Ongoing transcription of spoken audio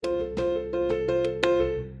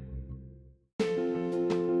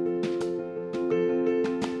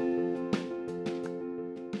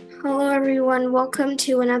everyone. Welcome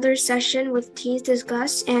to another session with Teens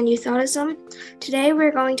Discuss and Youth Autism. Today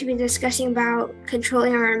we're going to be discussing about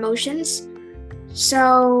controlling our emotions.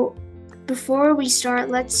 So before we start,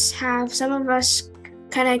 let's have some of us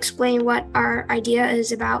kind of explain what our idea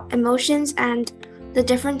is about emotions and the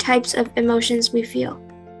different types of emotions we feel.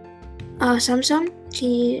 Samsung,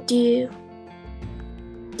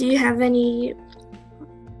 do you have any?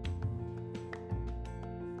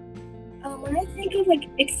 When I think of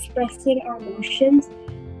expressing our emotions,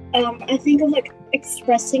 I think of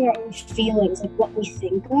expressing our own feelings, what we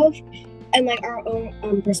think of, and our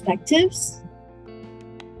own perspectives.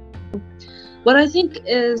 What I think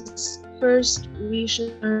is, first we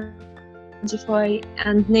should identify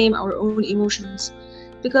and name our own emotions,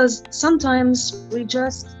 because sometimes we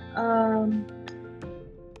just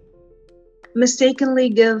mistakenly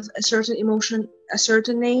give a certain emotion a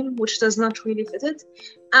certain name which does not really fit it,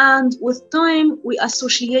 and with time we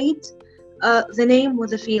associate the name with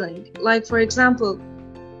the feeling. Like, for example,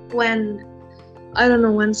 when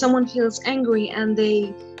someone feels angry and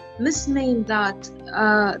they misname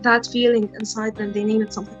that feeling inside them, they name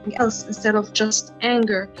it something else instead of just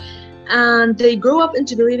anger, and they grow up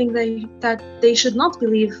into believing that they should not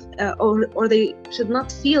believe or they should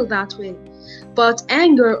not feel that way. But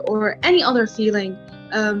anger or any other feeling,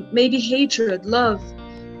 maybe hatred, love,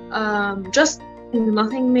 just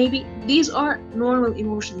nothing, maybe, these are normal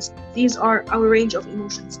emotions. These are our range of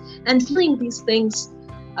emotions, and feeling these things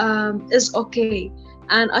is okay.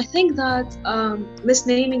 And I think that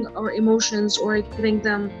misnaming our emotions or giving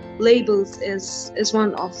them labels is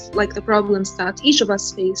one of the problems that each of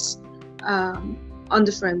us face on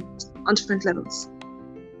different levels.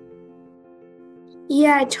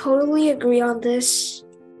 Yeah, I totally agree on this.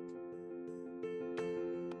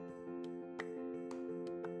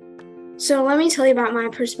 So let me tell you about my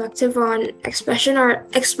perspective on expressing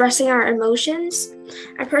our emotions.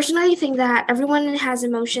 I personally think that everyone has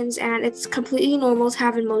emotions and it's completely normal to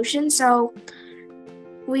have emotions. So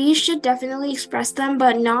we should definitely express them,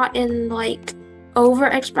 but not in over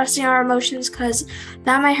expressing our emotions, because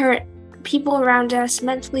that might hurt people around us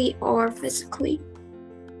mentally or physically.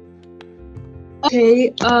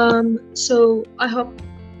 Okay, so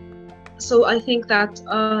I think that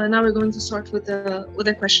now we're going to start with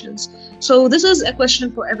the questions. So this is a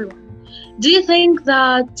question for everyone. Do you think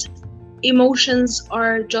that emotions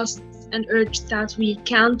are just an urge that we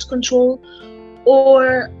can't control,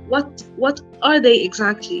 or what are they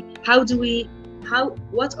exactly?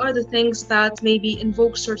 What are the things that maybe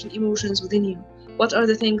invoke certain emotions within you? What are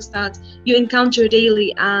the things that you encounter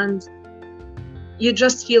daily and you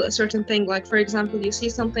just feel a certain thing? Like, for example, you see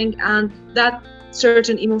something and that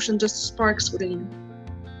certain emotion just sparks within you.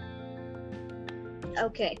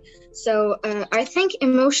 Okay, so I think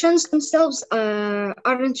emotions themselves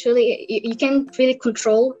aren't really, you can't really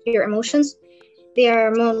control your emotions. They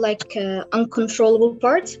are more uncontrollable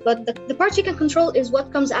parts, but the part you can control is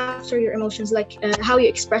what comes after your emotions, how you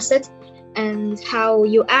express it and how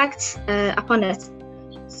you act upon it.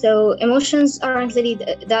 So emotions aren't really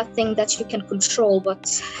that thing that you can control, but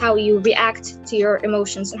how you react to your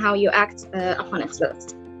emotions and how you act upon it.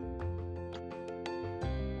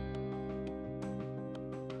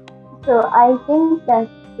 So I think that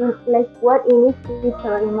what initiates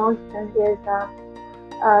our emotions is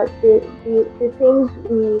the things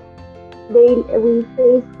we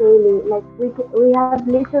face daily. We have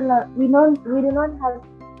we do not have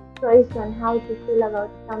choice on how to feel about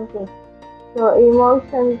something. So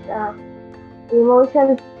emotions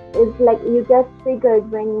is you get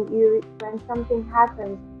triggered when something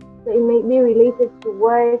happens. So it may be related to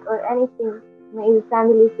work or anything, maybe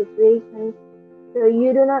family situations. So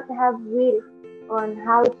you do not have will on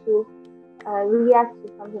how to react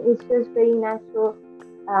to something. It's just very natural,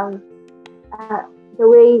 the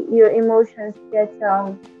way your emotions get.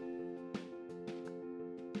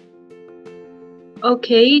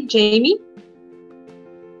 Okay, Jamie.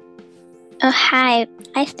 Hi.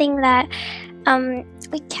 I think that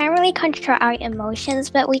we can't really control our emotions,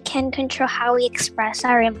 but we can control how we express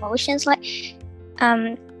our emotions.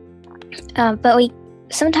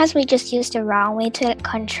 Sometimes we just use the wrong way to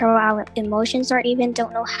control our emotions, or even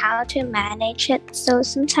don't know how to manage it. So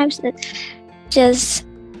sometimes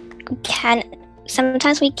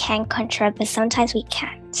sometimes we can control it, but sometimes we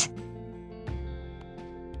can't.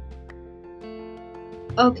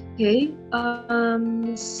 Okay,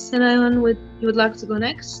 Sinayan, you would like to go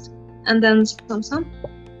next, and then Samsam?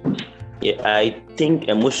 Yeah, I think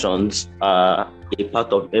emotions are a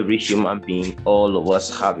part of every human being. All of us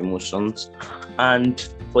have emotions, and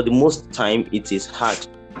for the most time it is hard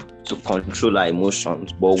to control our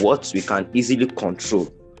emotions. But what we can easily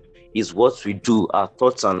control It's what we do, our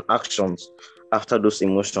thoughts and actions after those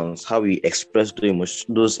emotions, how we express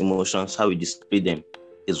those emotions, how we display them,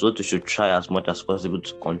 is what we should try as much as possible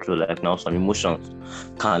to control. Like now, some emotions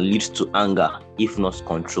can lead to anger if not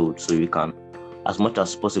controlled. So we can, as much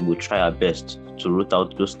as possible, try our best to root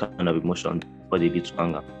out those kind of emotions before they lead to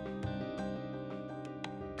anger.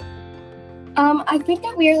 I think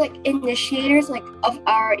that we are like initiators of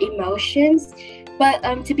our emotions, but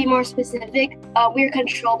to be more specific, we are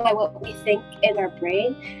controlled by what we think in our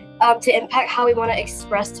brain to impact how we want to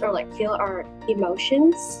express or feel our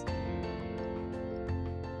emotions.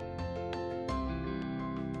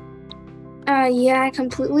 Yeah, I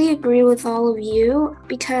completely agree with all of you,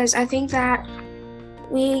 because I think that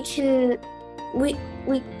we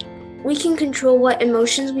can control what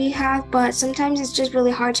emotions we have, but sometimes it's just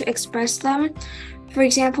really hard to express them. For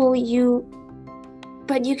example, you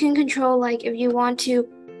can control if you want to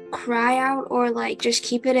cry out or just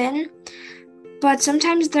keep it in. But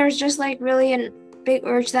sometimes there's just really a big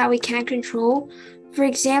urge that we can't control. For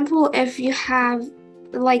example, if you have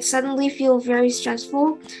suddenly feel very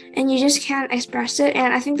stressful and you just can't express it,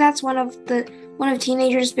 and I think that's one of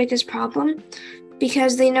teenagers' biggest problem,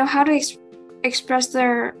 because they know how to express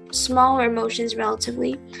their smaller emotions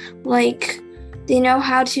relatively. They know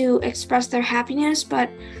how to express their happiness, but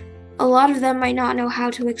a lot of them might not know how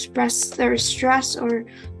to express their stress or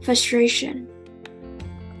frustration.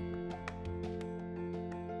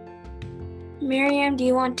 Miriam, do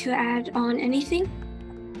you want to add on anything?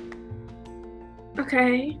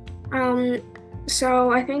 Okay.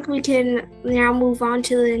 So I think we can now move on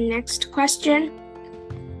to the next question.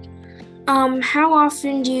 How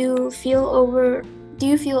often do you feel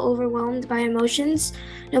overwhelmed by emotions,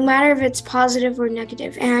 no matter if it's positive or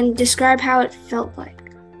negative, and describe how it felt like?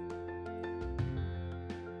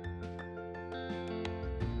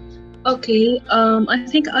 Okay, I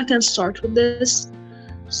think I can start with this.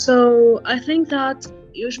 So I think that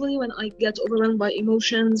usually when I get overwhelmed by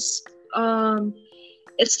emotions,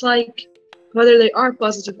 it's whether they are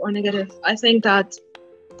positive or negative, I think that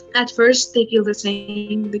at first they feel the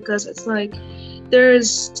same, because it's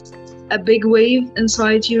there's a big wave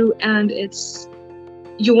inside you and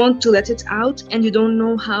you want to let it out and you don't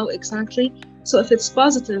know how exactly. So if it's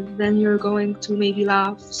positive, then you're going to maybe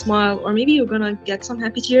laugh, smile, or maybe you're gonna get some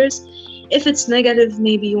happy tears. If it's negative,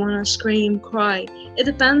 maybe you wanna scream, cry. It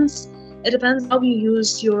depends how you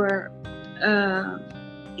use your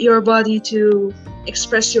body to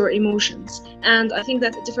express your emotions, and I think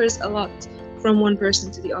that it differs a lot from one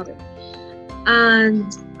person to the other. And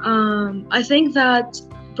I think that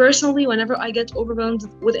personally, whenever I get overwhelmed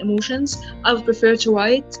with emotions, I would prefer to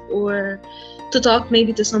write or to talk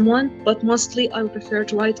maybe to someone, but mostly I would prefer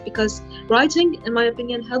to write, because writing, in my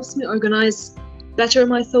opinion, helps me organize better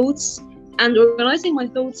my thoughts, and organizing my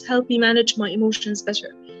thoughts help me manage my emotions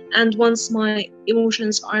better. And once my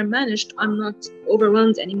emotions are managed, I'm not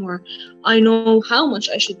overwhelmed anymore. I know how much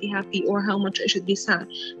I should be happy or how much I should be sad.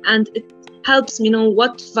 And it helps me know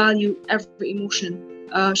what value every emotion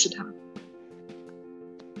should have.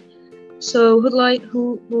 So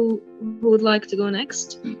who would like to go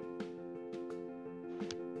next?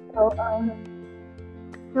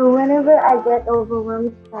 So whenever I get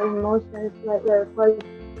overwhelmed by emotions,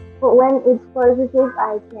 but when it's positive,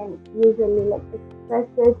 I can usually express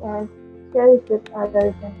it and share it with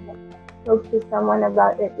others and talk to someone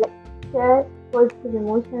about it. Share positive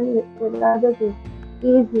emotions with others is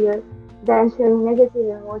easier than sharing negative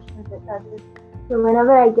emotions with others. So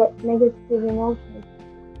whenever I get negative emotions,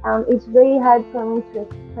 it's very hard for me to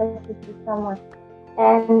express it to someone.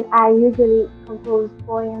 And I usually compose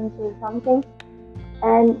poems or something.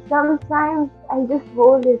 And sometimes I just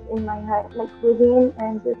hold it in my heart, within,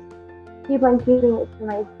 and just keep on keeping it to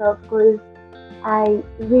myself, because I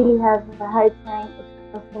really have a hard time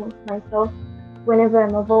expressing myself whenever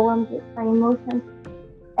I'm overwhelmed with my emotions.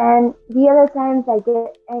 And the other times I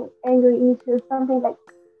get angry into something,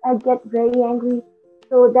 I get very angry.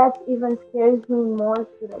 So that even scares me more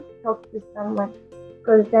to talk to someone,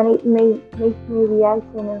 because then it makes me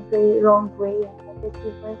react in a very wrong way and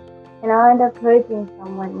negative way, and I'll end up hurting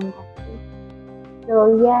someone in that way. So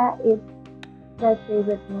yeah, that's it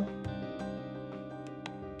with me.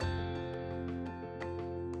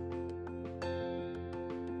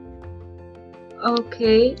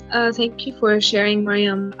 Okay, thank you for sharing,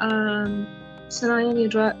 Mariam. Sanayan,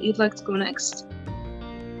 you'd like to go next?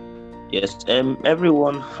 Yes,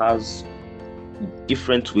 everyone has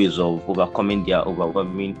different ways of overcoming their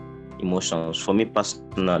overwhelming emotions. For me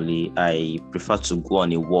personally, I prefer to go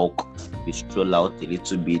on a walk, we stroll out a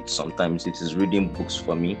little bit. Sometimes it is reading books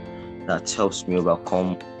for me that helps me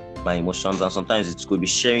overcome my emotions, and sometimes it could be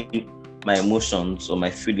sharing my emotions or my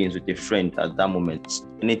feelings with a friend at that moment.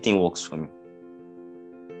 Anything works for me.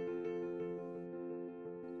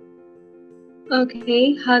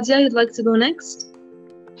 Okay, Hadia, you'd like to go next?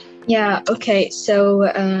 Yeah, okay. So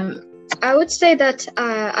I would say that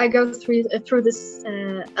I go through this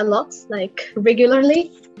a lot, like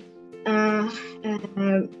regularly.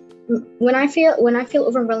 When I feel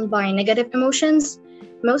overwhelmed by negative emotions,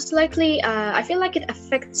 most likely I feel like it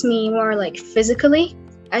affects me more like physically.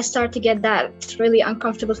 I start to get that really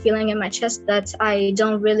uncomfortable feeling in my chest that I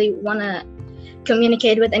don't really want to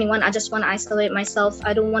communicate with anyone. I just want to isolate myself.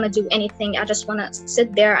 I don't want to do anything. I just want to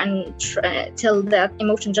sit there and till that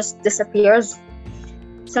emotion just disappears.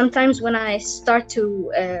 Sometimes when I start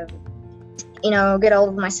to get all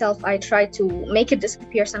of myself, I try to make it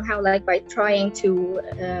disappear somehow, like by trying to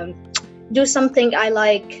do something I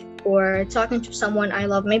like or talking to someone I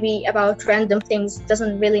love, maybe about random things.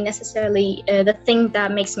 Doesn't really necessarily the thing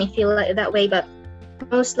that makes me feel like that way, but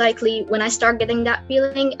most likely when I start getting that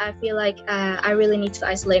feeling, I feel like I really need to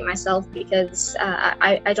isolate myself because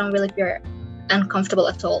I don't really feel uncomfortable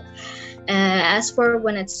at all. As for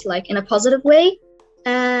when it's like in a positive way,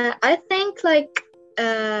 I think like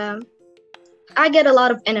I get a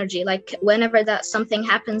lot of energy. Like whenever that something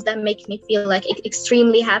happens that makes me feel like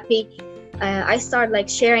extremely happy, I start like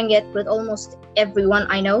sharing it with almost everyone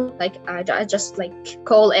I know. Like I just like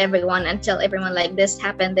call everyone and tell everyone like this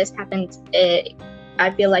happened. I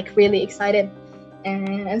feel like really excited,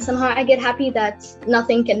 and somehow I get happy that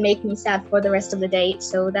nothing can make me sad for the rest of the day.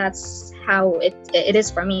 So that's how it is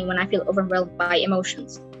for me when I feel overwhelmed by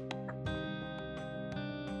emotions.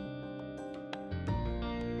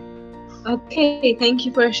 Okay, thank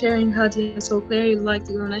you for sharing, Hadia. So Claire, you'd like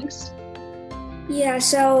to go next? Yeah,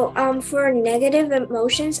 so for negative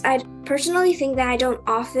emotions, I personally think that I don't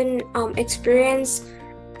often experience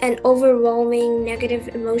an overwhelming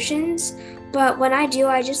negative emotions, but when I do,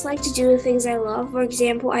 I just like to do the things I love. For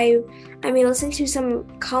example, I may listen to some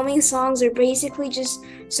calming songs or basically just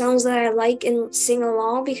songs that I like and sing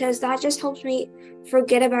along, because that just helps me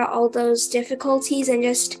forget about all those difficulties and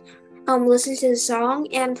just listen to the song.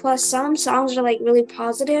 And plus, some songs are like really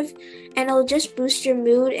positive and it'll just boost your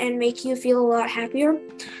mood and make you feel a lot happier.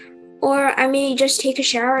 Or I may just take a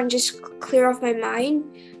shower and just clear off my mind,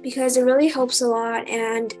 because it really helps a lot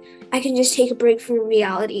and I can just take a break from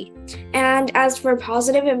reality. And as for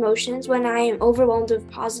positive emotions, when I am overwhelmed with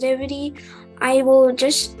positivity, I will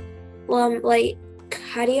just like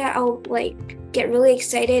Hadia, I'll like get really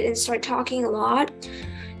excited and start talking a lot.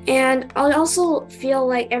 And I'll also feel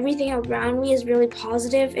like everything around me is really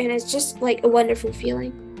positive, and it's just like a wonderful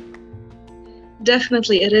feeling.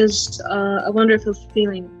 Definitely, it is a wonderful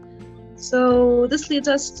feeling. So this leads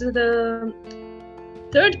us to the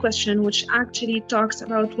third question, which actually talks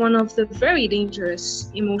about one of the very dangerous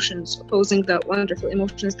emotions opposing the wonderful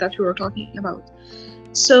emotions that we were talking about.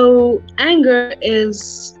 So anger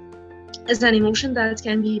is an emotion that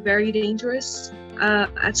can be very dangerous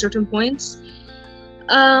at certain points.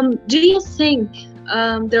 Do you think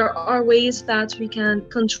there are ways that we can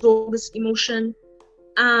control this emotion,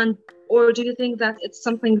 or do you think that it's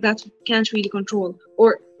something that we can't really control,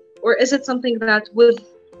 or is it something that with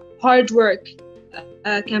hard work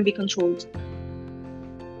can be controlled?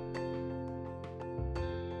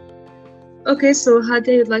 Okay, so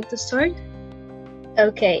Hadia, you'd like to start?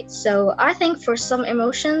 Okay, so I think for some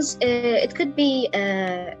emotions, it could be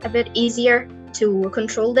a bit easier to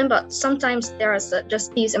control them, but sometimes there are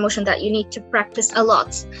just these emotions that you need to practice a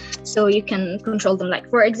lot so you can control them. Like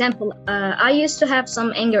for example, I used to have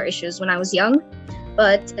some anger issues when I was young,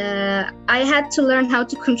 but I had to learn how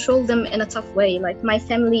to control them in a tough way. Like my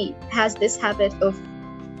family has this habit of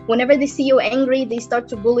whenever they see you angry, they start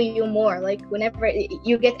to bully you more. Like whenever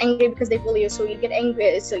you get angry because they bully you, so you get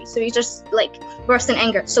angry, so you just like burst in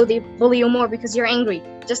anger, so they bully you more because you're angry.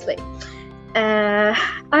 Just like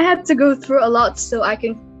I had to go through a lot so I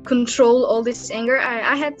can control all this anger.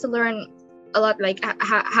 I had to learn a lot, like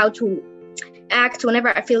how to act whenever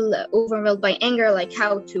I feel overwhelmed by anger, like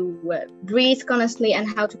how to breathe constantly and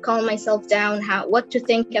how to calm myself down, what to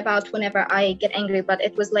think about whenever I get angry. But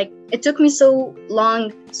it was like it took me so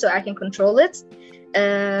long so I can control it.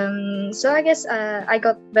 So I guess I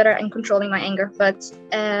got better in controlling my anger, but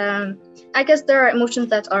I guess there are emotions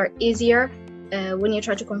that are easier when you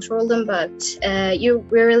try to control them, but you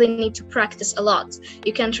really need to practice a lot.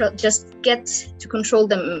 You can't just get to control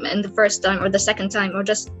them in the first time or the second time, or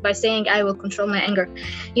just by saying I will control my anger.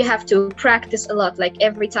 You have to practice a lot. Like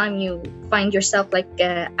every time you find yourself like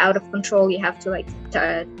out of control, you have to like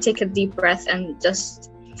take a deep breath and just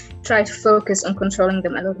try to focus on controlling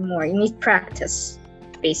them a little more. You need practice.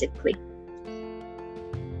 basically.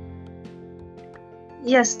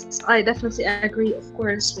 Yes, I definitely agree. Of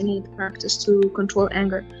course, we need practice to control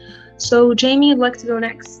anger. So, Jamie, you'd like to go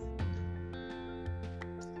next?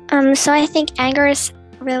 So I think anger is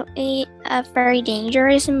really a very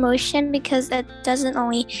dangerous emotion because it doesn't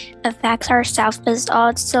only affect ourselves but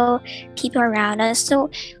also people around us. So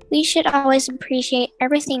we should always appreciate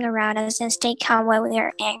everything around us and stay calm when we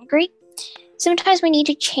are angry. Sometimes we need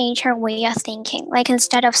to change our way of thinking, like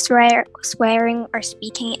instead of swearing or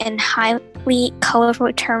speaking in highly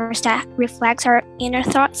colorful terms that reflects our inner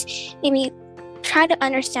thoughts, maybe try to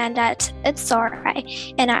understand that it's alright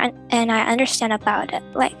and I understand about it.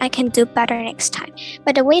 Like I can do better next time.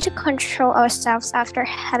 But the way to control ourselves after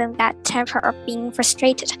having bad temper or being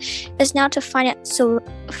frustrated is not to find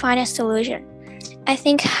a solution. I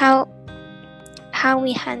think how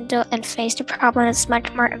we handle and face the problem is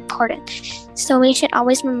much more important. So we should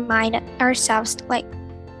always remind ourselves like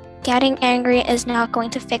getting angry is not going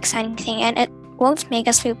to fix anything and it won't make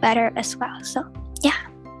us feel better as well. So yeah.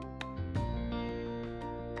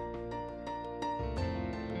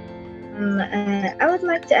 I would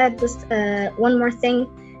like to add just one more thing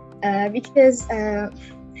because a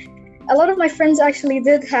lot of my friends actually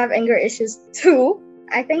did have anger issues too.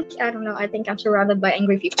 I think I'm surrounded by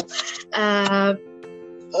angry people.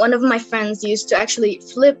 One of my friends used to actually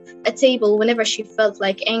flip a table whenever she felt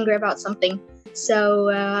like angry about something. So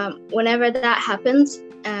whenever that happens,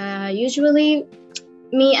 usually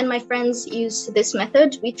me and my friends use this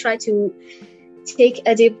method. We try to take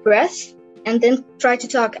a deep breath and then try to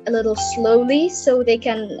talk a little slowly so they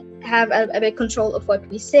can have a bit control of what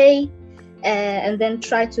we say, and then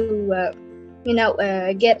try to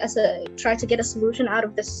try to get a solution out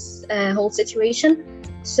of this whole situation,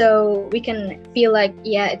 so we can feel like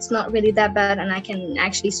it's not really that bad and I can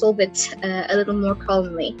actually solve it a little more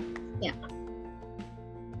calmly.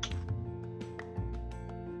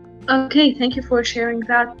 Okay, thank you for sharing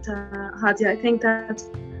that, Hadia. I think that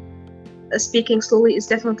speaking slowly is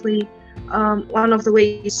definitely one of the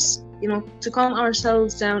ways, to calm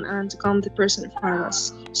ourselves down and to calm the person in front of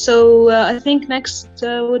us. So I think next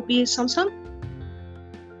would be Samsam.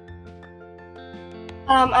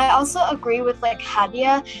 I also agree with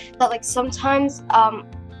Hadia that sometimes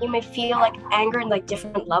you may feel anger in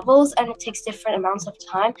different levels and it takes different amounts of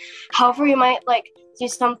time. However, you might do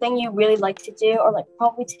something you really like to do, or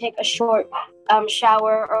probably take a short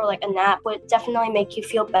shower or a nap would definitely make you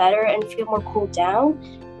feel better and feel more cooled down,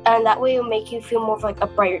 and that way it will make you feel more of a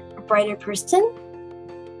brighter person.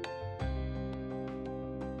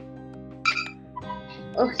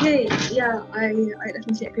 Okay, yeah, I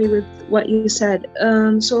definitely agree with what you said.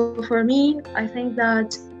 So for me, I think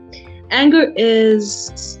that anger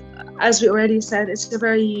is, as we already said, it's a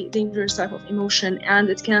very dangerous type of emotion, and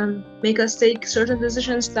it can make us take certain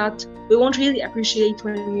decisions that we won't really appreciate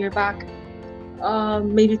when we're back,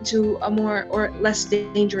 maybe to a more or less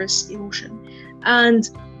dangerous emotion. And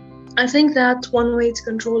I think that one way to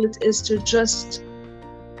control it is to just,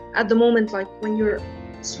 at the moment, when you're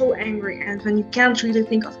so angry and when you can't really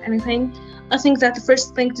think of anything, I think that the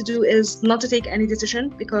first thing to do is not to take any decision,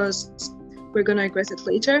 because we're gonna regret it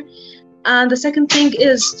later. And the second thing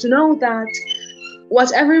is to know that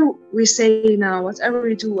whatever we say now, whatever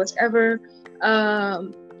we do, whatever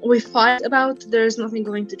we fight about, there's nothing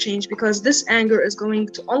going to change, because this anger is going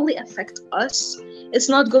to only affect us. It's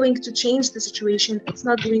not going to change the situation. It's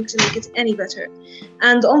not going to make it any better.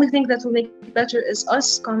 And the only thing that will make it better is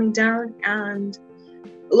us calming down and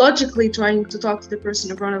logically trying to talk to the person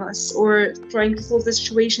in front of us, or trying to solve the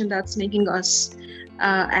situation that's making us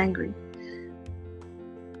angry.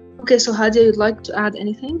 Okay, so Hadia, you'd like to add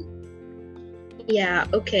anything? Yeah,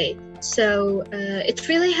 okay. So it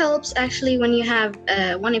really helps actually when you have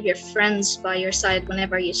one of your friends by your side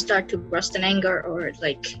whenever you start to burst in anger or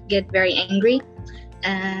get very angry.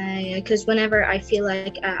 Because whenever I feel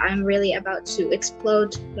like I'm really about to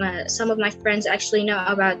explode, some of my friends actually know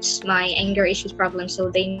about my anger issues problem, so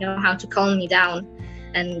they know how to calm me down.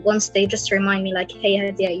 And once they just remind me hey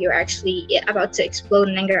Hadia, you're actually about to explode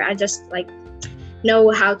in anger, I just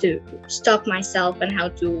know how to stop myself and how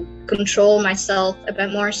to control myself a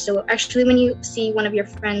bit more. So actually when you see one of your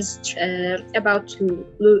friends about to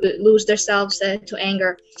lose themselves to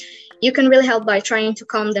anger, you can really help by trying to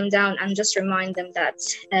calm them down and just remind them that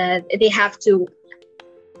they have to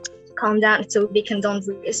calm down so they can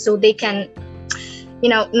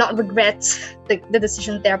not regret the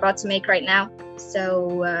decision they're about to make right now.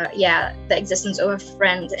 So the existence of a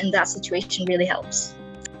friend in that situation really helps.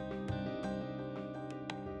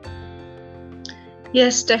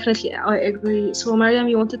 Yes, definitely, I agree. So Mariam,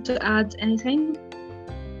 you wanted to add anything?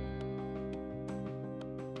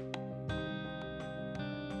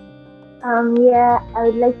 Yeah, I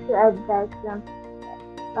would like to add that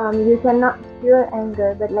you cannot cure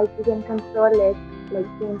anger, but like you can control it, like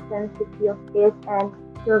the intensity of it, and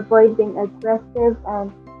to avoid being aggressive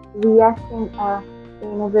and reacting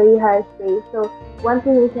in a very harsh way. So one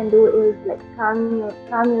thing you can do is like calm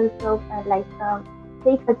yourself and like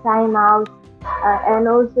take a time out, and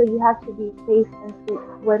also you have to be patient with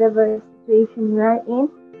whatever situation you are in.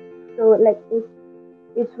 So like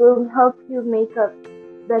it will help you make a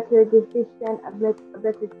better decision, a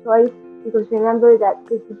better choice, because remember that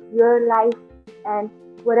this is your life, and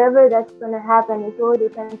whatever that's going to happen, it all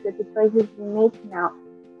depends on the choices you make now.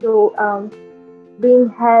 So being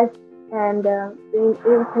harsh and being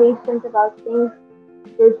impatient about things,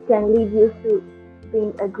 this can lead you to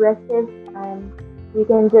being aggressive, and you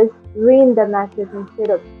can just ruin the matters instead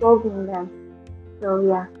of solving them. So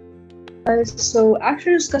yeah. So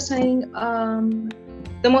after discussing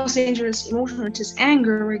the most dangerous emotion, which is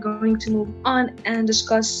anger, we're going to move on and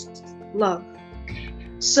discuss love.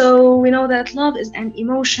 So we know that love is an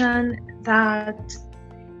emotion that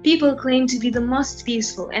people claim to be the most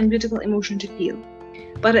peaceful and beautiful emotion to feel.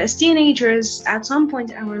 But as teenagers, at some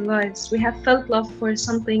point in our lives, we have felt love for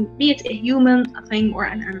something, be it a human, a thing, or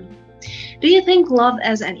an animal. Do you think love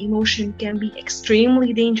as an emotion can be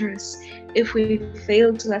extremely dangerous if we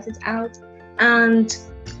fail to let it out? And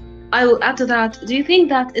I will add to that, do you think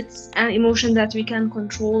that it's an emotion that we can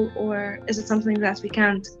control, or is it something that we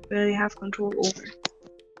can't really have control over?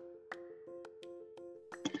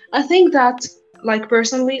 I think that, like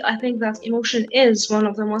personally, I think that emotion is one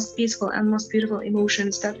of the most peaceful and most beautiful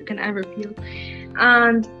emotions that we can ever feel.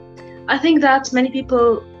 And I think that many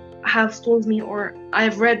people have told me, or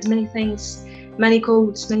I've read many things, many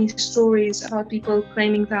quotes, many stories about people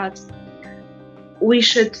claiming that we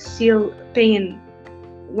should feel pain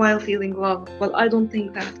while feeling love. Well, I don't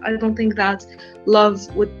think that. I don't think that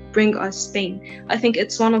love would bring us pain. I think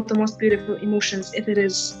it's one of the most beautiful emotions if it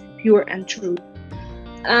is pure and true.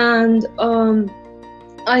 And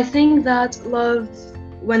I think that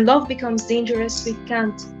when love becomes dangerous, we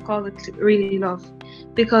can't call it really love,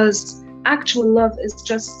 because actual love is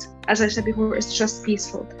just, as I said before, it's just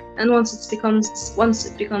peaceful. And once it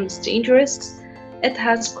becomes dangerous, it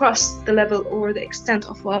has crossed the level or the extent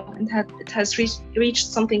of love, and it has reached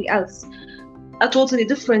something else, a totally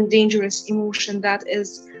different dangerous emotion that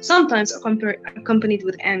is sometimes accompanied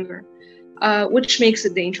with anger, which makes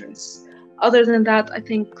it dangerous. Other than that, I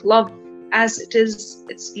think love as it is,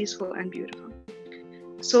 it's peaceful and beautiful.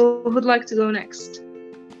 So who'd like to go next?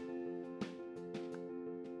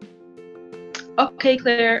 Okay,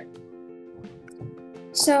 Claire.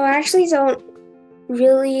 So I actually don't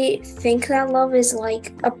really think that love is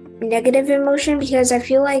like a negative emotion, because I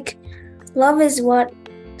feel like love is what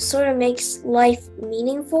sort of makes life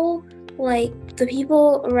meaningful. Like the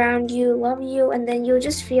people around you love you, and then you'll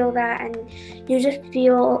just feel that, and you just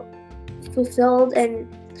feel fulfilled and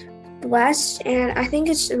blessed. And I think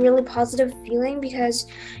it's a really positive feeling, because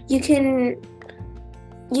you can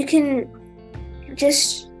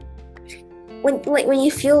just when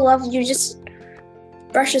you feel love, you just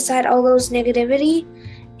brush aside all those negativity.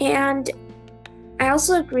 And I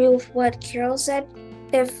also agree with what Carol said.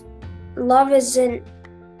 If love isn't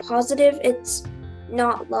positive, it's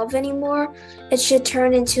not love anymore. It should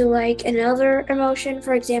turn into like another emotion,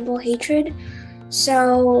 for example, hatred.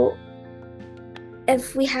 So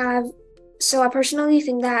I personally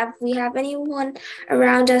think that if we have anyone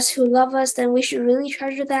around us who love us, then we should really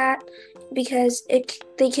treasure that, because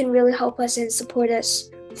they can really help us and support us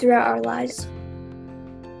throughout our lives.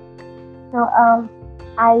 So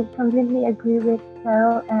I completely agree with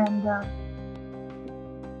Carol, and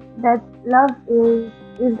that love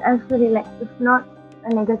is actually like, it's not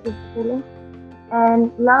a negative feeling,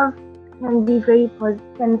 and love can be very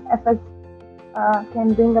positive,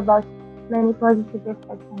 can bring about many positive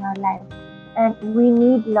effects in our lives. And we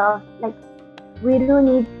need love, like we do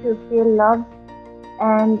need to feel love,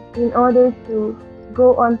 and in order to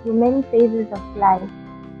go on through many phases of life,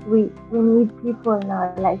 we need people in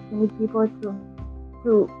our life. We need people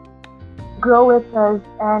to grow with us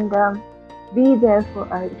and be there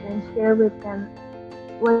for us and share with them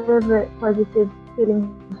whatever positive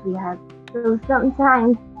feelings we have. So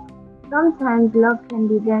sometimes love can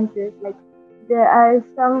be dangerous. Like there are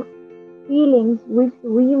some feelings which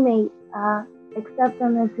we may accept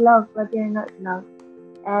them as love, but they're not love.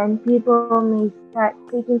 And people may start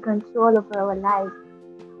taking control of our lives,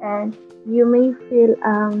 and you may feel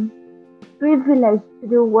privileged to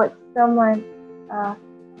do what someone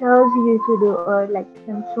tells you to do, or like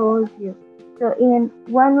controls you. So in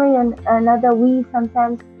one way or another, we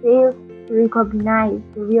sometimes fail to recognize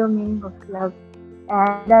the real meaning of love.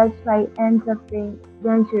 and that's why it ends up being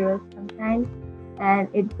dangerous sometimes, and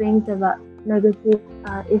it brings about negative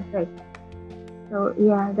effects. So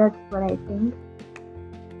yeah, that's what I think.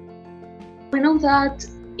 We know that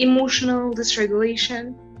emotional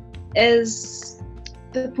dysregulation is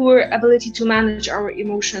the poor ability to manage our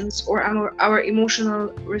emotions or our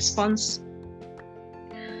emotional response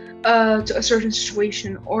to a certain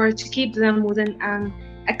situation, or to keep them within an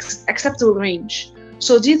acceptable range.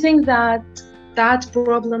 So do you think that that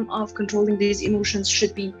problem of controlling these emotions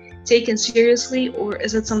should be taken seriously, or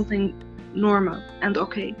is it something normal and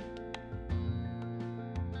okay?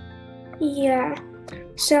 Yeah.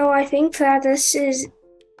 So I think that this is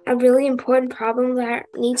a really important problem that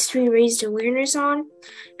needs to be raised awareness on,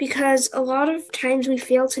 because a lot of times we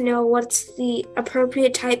fail to know what's the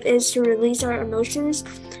appropriate type is to release our emotions,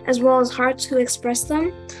 as well as how to express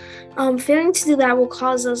them. Failing to do that will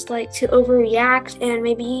cause us to overreact and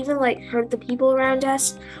maybe even hurt the people around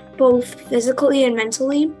us, both physically and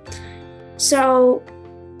mentally. So,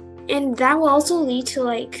 and that will also lead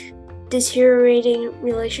to deteriorating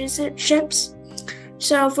relationships.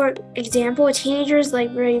 So, for example, a teenager is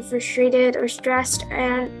very frustrated or stressed,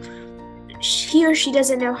 and he or she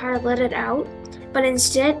doesn't know how to let it out, but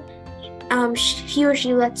instead, he or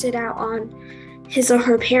she lets it out on his or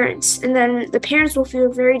her parents, and then the parents will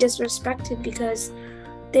feel very disrespected because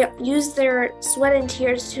they use their sweat and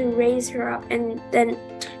tears to raise her up, and then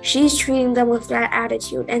she's treating them with that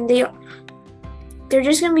attitude, and they're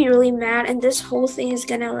just gonna be really mad, and this whole thing is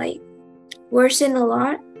gonna worsen a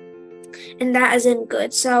lot, and that isn't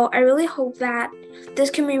good. So I really hope that this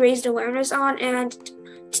can be raised awareness on, and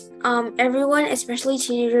everyone, especially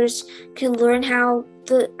teenagers, can learn how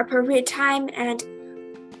the appropriate time and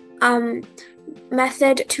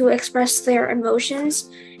method to express their emotions.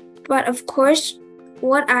 But of course,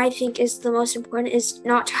 what I think is the most important is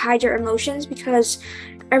not to hide your emotions, because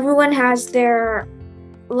everyone has their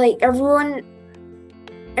everyone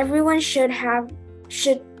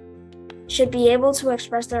should be able to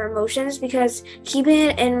express their emotions, because keeping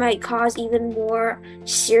it in might cause even more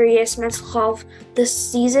serious mental health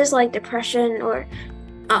diseases like depression or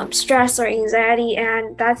stress or anxiety,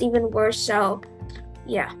 and that's even worse. So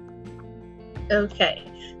yeah. Okay,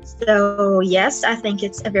 so yes, I think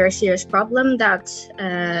it's a very serious problem that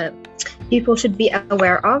people should be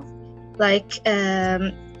aware of.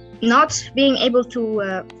 Not being able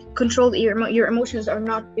to control your emotions, or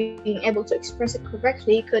not being able to express it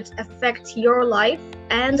correctly, could affect your life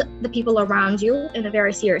and the people around you in a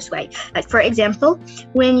very serious way. For example,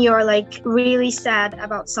 when you're really sad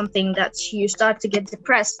about something, that you start to get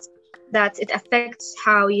depressed, that it affects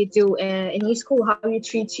how you do in your school, how you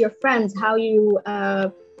treat your friends, how you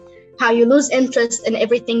lose interest in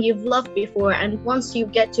everything you've loved before. And once you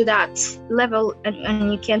get to that level,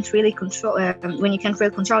 and you can't really control when you can't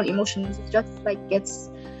really control emotions, it just gets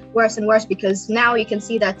worse and worse, because now you can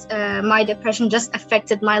see that my depression just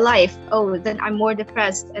affected my life. Oh, then I'm more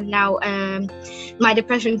depressed, and now my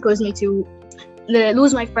depression caused me to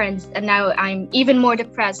lose my friends, and now I'm even more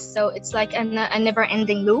depressed. So it's like a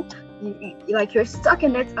never-ending loop. You're stuck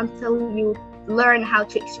in it until you learn how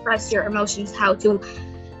to express your emotions, how to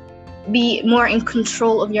be more in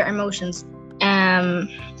control of your emotions.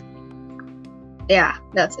 Yeah,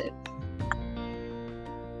 that's it.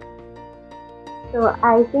 So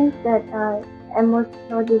I think that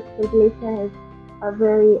emotional dysregulation is a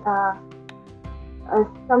very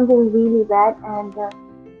something really bad, and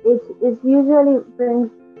it usually brings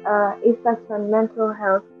effects on mental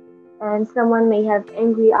health. And someone may have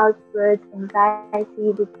angry outbursts,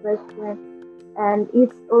 anxiety, depression, and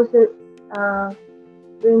it also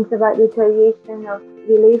brings about deterioration of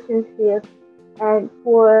relationships, and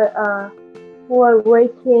for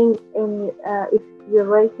working in if you're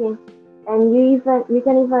working, and you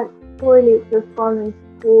can even poorly perform in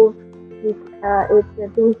school if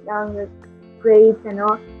it brings down your grades and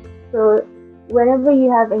all. So whenever you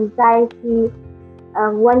have anxiety,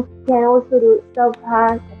 one can also do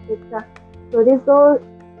self-harm, etc. So this all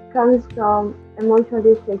comes from emotional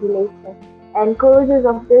dysregulation, and causes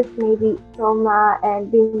of this may be trauma and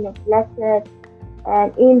being neglected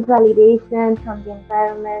and invalidation from the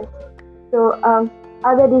environment. So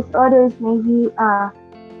other disorders may be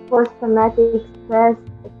post-traumatic stress,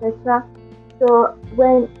 etc. So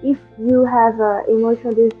if you have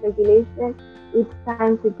emotional dysregulation, it's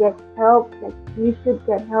time to get help. You should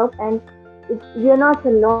get help, and you're not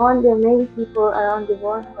alone. There are many people around the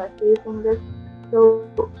world who are facing this. So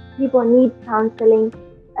people need counseling,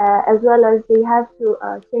 as well as they have to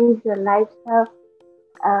change their lifestyle,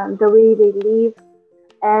 the way they live,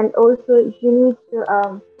 and also you need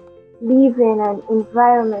to live in an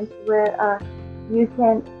environment where you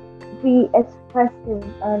can be expressive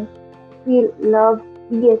and feel love,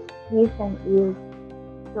 be at peace and ease.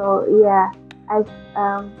 So yeah,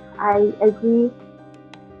 I agree.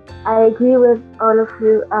 I agree with all of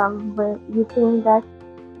you when you think that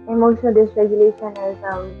emotional dysregulation is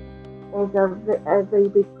a very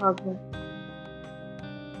big problem.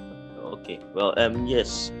 Okay, well,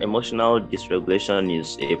 yes, emotional dysregulation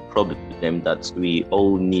is a problem that we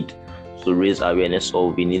all need to raise awareness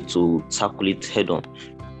of. We need to tackle it head on.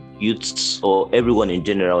 Youths or everyone in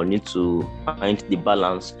general need to find the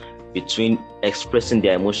balance between expressing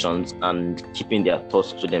their emotions and keeping their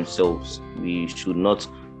thoughts to themselves. We should not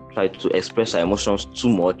try to express our emotions too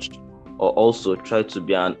much, or also try to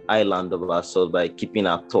be an island of ourselves by keeping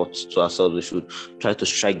our thoughts to ourselves. We should try to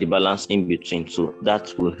strike the balance in between. So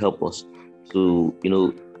that will help us to,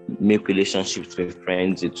 make relationships with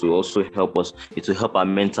friends. It will also help us. It will help our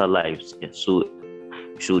mental lives. Yeah. So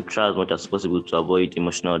we should try as much as possible to avoid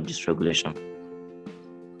emotional dysregulation.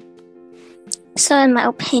 So in my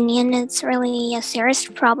opinion, it's really a serious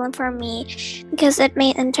problem for me because it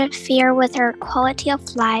may interfere with our quality of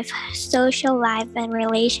life, social life, and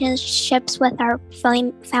relationships with our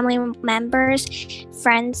family members,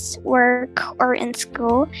 friends, work, or in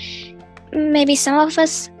school. Maybe some of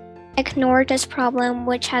us ignore this problem,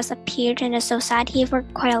 which has appeared in the society for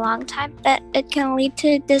quite a long time, but it can lead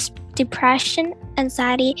to depression,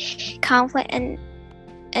 anxiety, conflict, and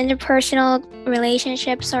interpersonal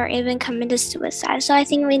relationships, or even committed suicide. So I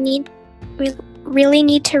think we really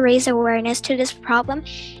need to raise awareness to this problem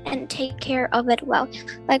and take care of it well.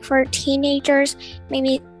 Like for teenagers,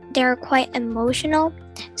 maybe they're quite emotional,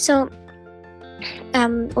 so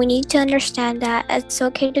we need to understand that it's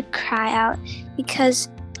okay to cry out, because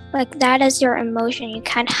like that is your emotion. You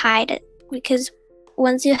can't hide it, because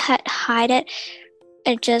once you hide it,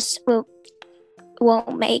 it just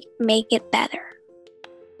won't make it better.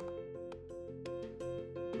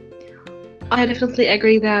 I definitely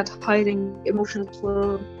agree that hiding emotions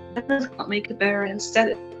will definitely not make it better. Instead,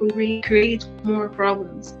 it will really create more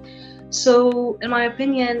problems. So, in my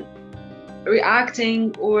opinion,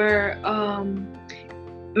 reacting or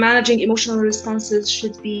managing emotional responses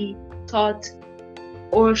should be taught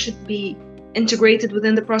or should be integrated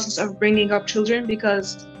within the process of bringing up children,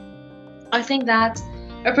 because I think that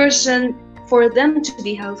a person, for them to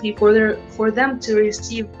be healthy, for them to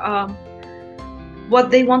receive what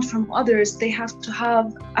they want from others, they have to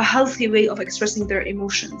have a healthy way of expressing their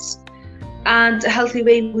emotions. And a healthy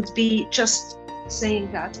way would be just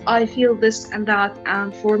saying that I feel this and that,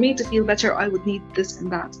 and for me to feel better, I would need this and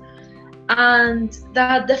that. And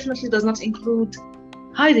that definitely does not include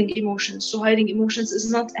hiding emotions. So hiding emotions is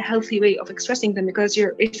not a healthy way of expressing them, because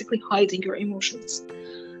you're basically hiding your emotions.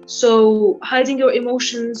 So hiding your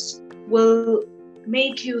emotions will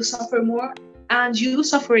make you suffer more, and you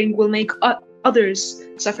suffering will make others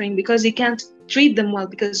suffering, because you can't treat them well,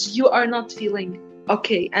 because you are not feeling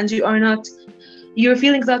okay, and you're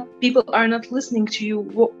feeling that people are not listening to you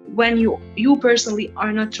when you personally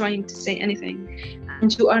are not trying to say anything,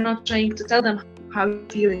 and you are not trying to tell them how you're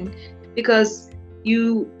feeling, because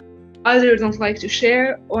you either don't like to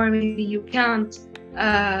share, or maybe you can't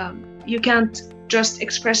just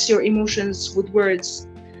express your emotions with words.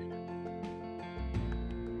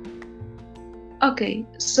 Okay,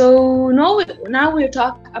 so now we're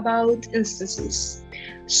talking about instances.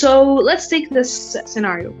 So let's take this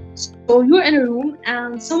scenario. So you're in a room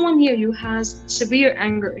and someone near you has severe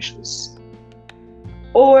anger issues,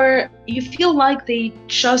 or you feel like they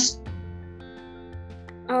just...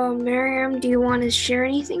 Miriam, do you want to share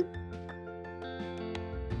anything?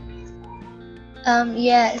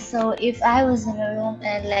 Yeah, so if I was in a room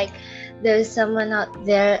and like there's someone out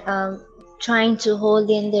there trying to hold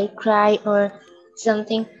in their cry or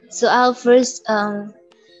something, so I'll first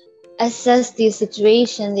assess the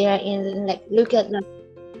situation they are in, and like look at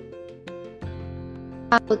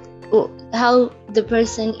how the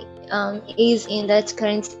person is in that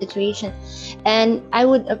current situation, and I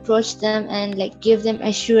would approach them and like give them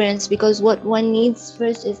assurance, because what one needs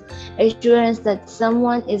first is assurance that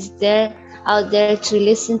someone is there out there to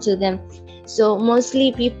listen to them. So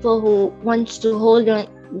mostly people who want to hold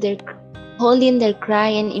in their cry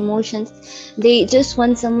and emotions, they just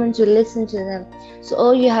want someone to listen to them. So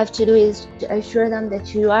all you have to do is to assure them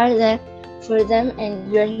that you are there for them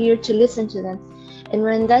and you're here to listen to them. And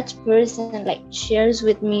when that person like shares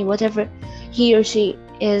with me whatever he or she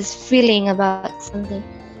is feeling about something,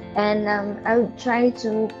 and I would try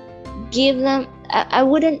to give them, I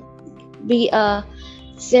wouldn't be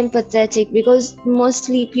sympathetic, because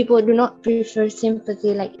mostly people do not prefer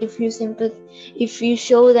sympathy. Like if you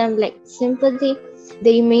show them like sympathy,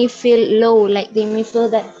 they may feel low, like they may feel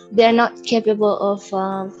that they're not capable of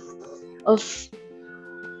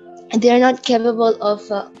they're not capable of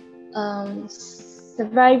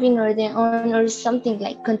surviving on their own or something,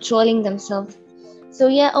 like controlling themselves. So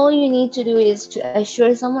yeah, all you need to do is to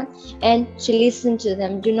assure someone and to listen to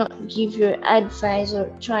them. Do not give your advice or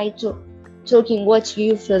try to talking what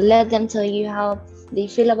you feel. Let them tell you how they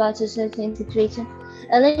feel about a certain situation,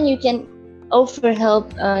 and then you can offer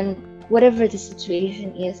help on whatever the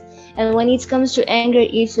situation is. And when it comes to anger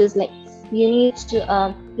issues, like you need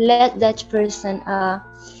to let that person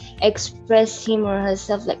express him or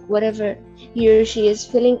herself, like whatever he or she is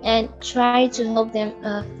feeling, and try to help them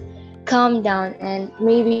calm down and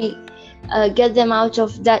maybe get them out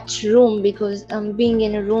of that room, because being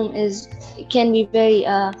in a room can be very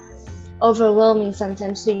overwhelming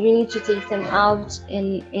sometimes. So you need to take them out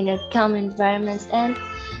in a calm environment and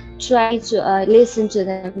try to listen to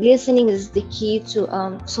them. Listening is the key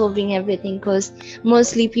to solving everything, because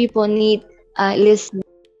mostly people need listening.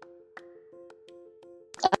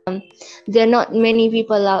 There are not many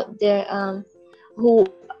people out there who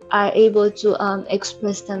are able to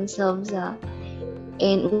express themselves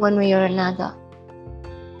in one way or another.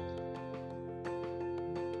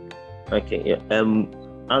 Okay, yeah.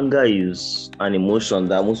 Anger is an emotion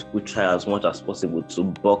that most people try as much as possible to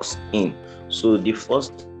box in. So the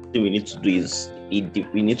first thing we need to do is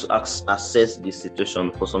we need to assess the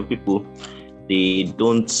situation. For some people, they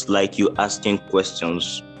don't like you asking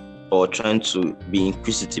questions or trying to be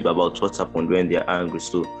inquisitive about what happened when they're angry.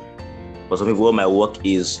 So for some people, what my work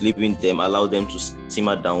is leaving them, allow them to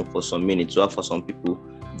simmer down for some minutes. So for some people,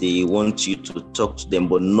 they want you to talk to them,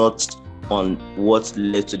 but not on what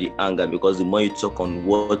led to the anger, because the more you talk on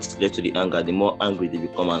what led to the anger, the more angry they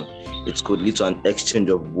become, and it could lead to an exchange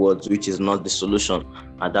of words, which is not the solution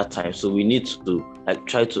at that time. So we need to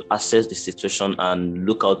try to assess the situation and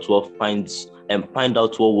look out find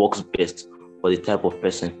out what works best for the type of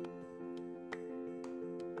person.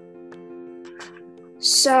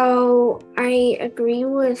 So I agree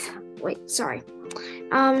with, so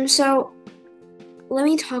let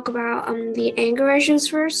me talk about the anger issues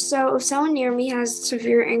first. So if someone near me has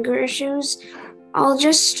severe anger issues, I'll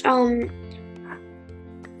just try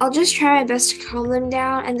my best to calm them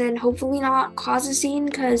down and then hopefully not cause a scene,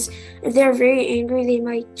 because if they're very angry, they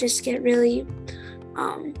might just get really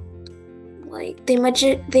they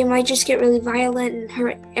might just get really violent and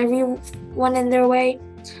hurt everyone in their way.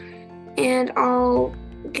 And I'll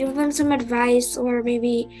give them some advice, or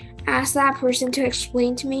maybe ask that person to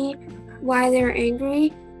explain to me why they're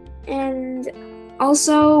angry. And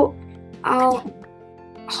also I'll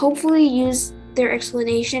hopefully use their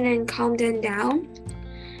explanation and calm them down.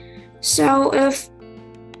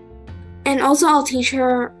 And also I'll teach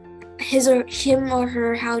her him or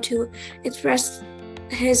her how to express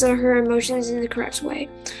his or her emotions in the correct way.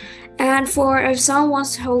 And if someone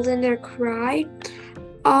wants to hold in their cry,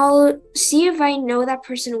 I'll see if I know that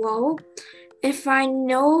person well. If I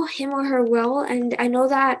know him or her well, and I know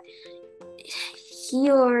that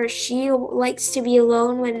he or she likes to be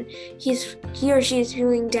alone when he or she is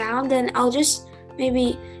feeling down, then I'll just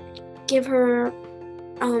maybe give her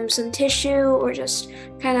some tissue, or just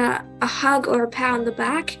kind of a hug or a pat on the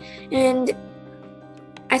back. And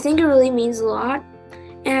I think it really means a lot.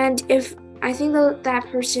 And if I think that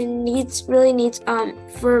person really needs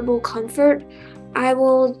verbal comfort, I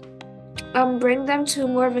will bring them to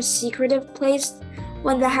more of a secretive place,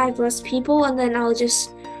 one that has less people, and then I'll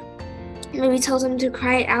just maybe tell them to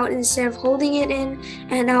cry it out instead of holding it in.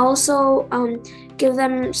 And I'll also give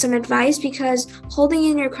them some advice, because holding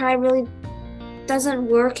in your cry really doesn't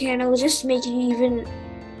work, and it'll just make you even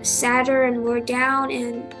sadder and more down.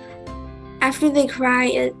 And after they cry,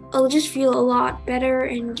 it'll just feel a lot better,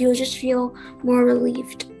 and you'll just feel more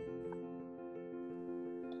relieved.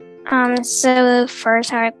 So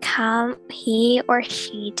first I would calm he or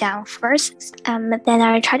she down first. Then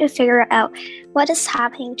I would try to figure out what is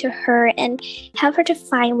happening to her and help her to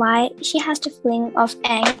find why she has the feeling of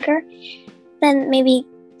anger. Then maybe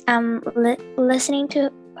listening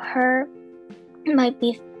to her might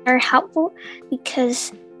be very helpful,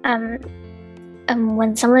 because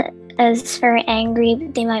when someone is very angry,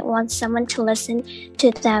 they might want someone to listen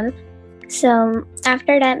to them. So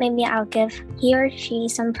after that, maybe I'll give he or she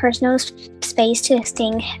some personal space to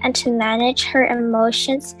think and to manage her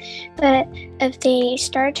emotions. But if they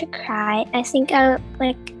start to cry, I think I'll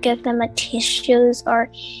give them a tissues, or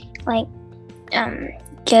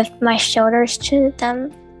give my shoulders to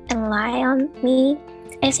them and lie on me.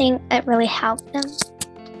 I think it really helped them.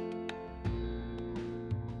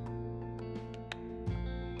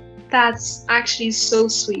 That's actually so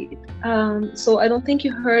sweet. So I don't think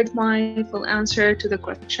you heard my full answer to the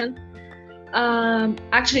question.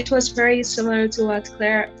 Actually, it was very similar to what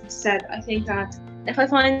Claire said. I think that if I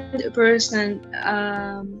find a person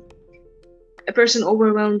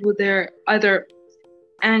overwhelmed with their either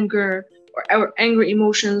anger or angry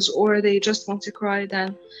emotions, or they just want to cry,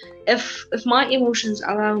 then if my emotions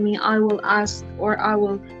allow me, I will ask, or I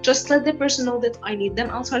will just let the person know that I need them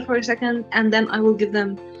outside for a second, and then I will give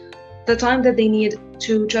them the time that they need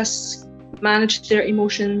to just manage their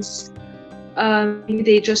emotions. Maybe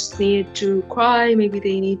they just need to cry, maybe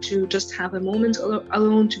they need to just have a moment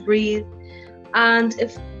alone to breathe. And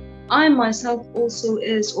if I myself also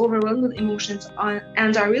is overwhelmed with emotions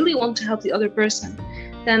and I really want to help the other person,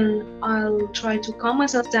 then I'll try to calm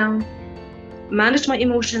myself down, manage my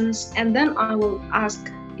emotions, and then I will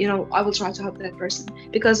ask, I will try to help that person.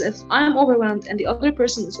 Because if I'm overwhelmed and the other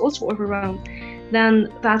person is also overwhelmed,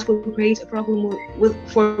 then that will create a problem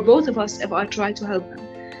for both of us if I try to help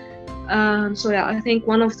them. So yeah, I think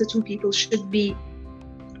one of the two people should be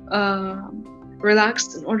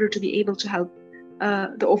relaxed in order to be able to help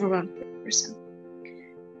the overwhelmed person.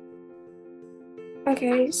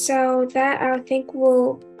 Okay, so that I think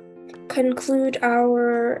will conclude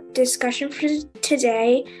our discussion for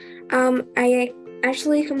today. I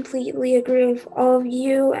actually completely agree with all of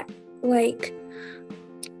you,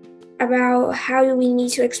 about how we need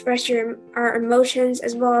to express our emotions,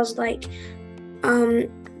 as well as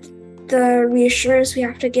the reassurance we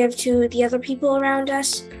have to give to the other people around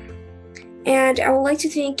us. And I would like to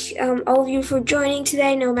thank all of you for joining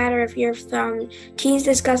today, no matter if you're from Teens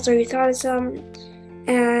Discussed or you thought of some.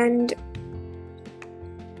 And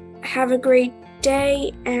have a great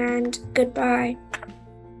day, and goodbye.